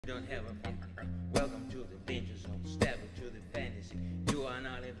Don't have a welcome to the danger zone. Step into the fantasy. You are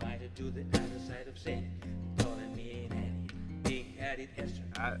not invited to the other side of sin. Calling me an big-headed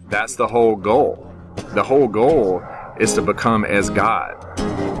Esther. That's the whole goal. The whole goal is to become as God.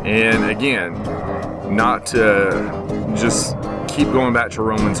 And again, not to just keep going back to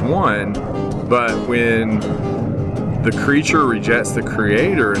Romans 1, but when the creature rejects the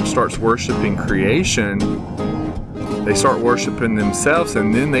creator and starts worshiping creation, they start worshiping themselves,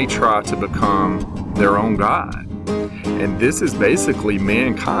 and then they try to become their own God. And this is basically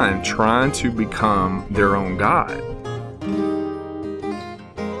mankind trying to become their own God.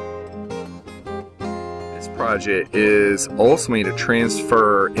 This project is ultimately to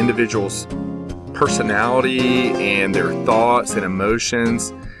transfer individuals' personality and their thoughts and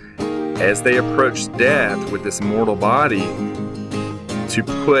emotions as they approach death with this mortal body, to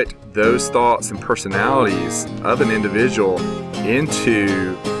put those thoughts and personalities of an individual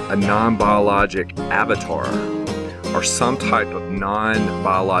into a non-biologic avatar or some type of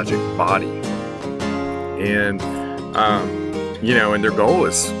non-biologic body. And, and their goal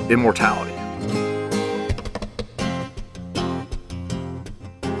is immortality.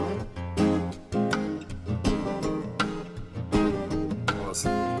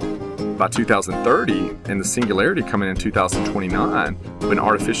 By 2030, and the singularity coming in 2029, when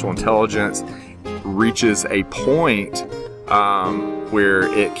artificial intelligence reaches a point where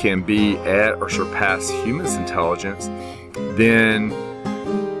it can be at or surpass humans' intelligence, then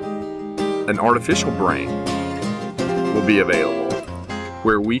an artificial brain will be available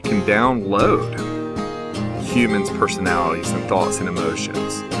where we can download humans' personalities and thoughts and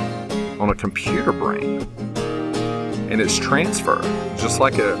emotions on a computer brain, and it's transferred just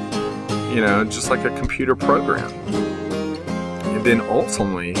like a computer program. And then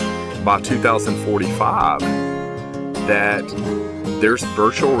ultimately, by 2045, that there's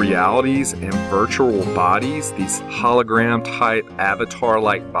virtual realities and virtual bodies, these hologram type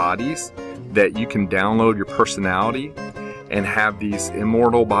avatar-like bodies, that you can download your personality and have these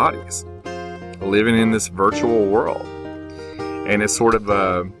immortal bodies living in this virtual world. And it's sort of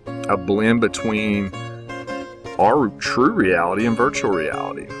a blend between our true reality and virtual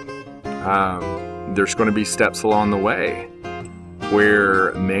reality. There's going to be steps along the way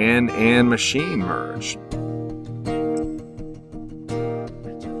where man and machine merge.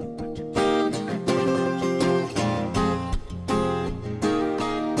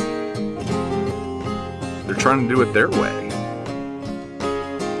 They're trying to do it their way.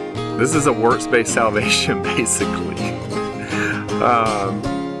 This is a works-based salvation, basically.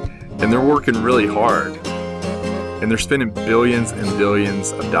 And they're working really hard. And they're spending billions and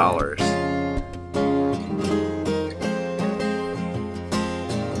billions of dollars.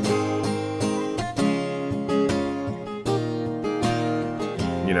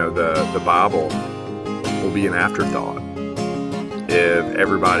 The Bible will be an afterthought if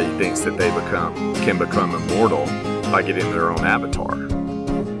everybody thinks that they can become immortal by getting their own avatar.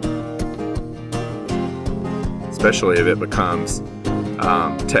 Especially if it becomes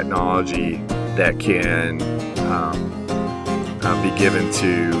technology that can be given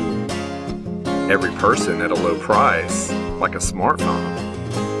to every person at a low price, like a smartphone.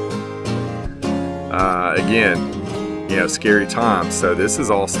 Again, scary times. So this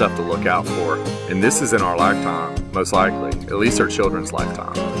is all stuff to look out for, and this is in our lifetime, most likely, at least our children's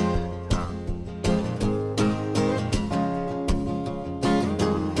lifetime.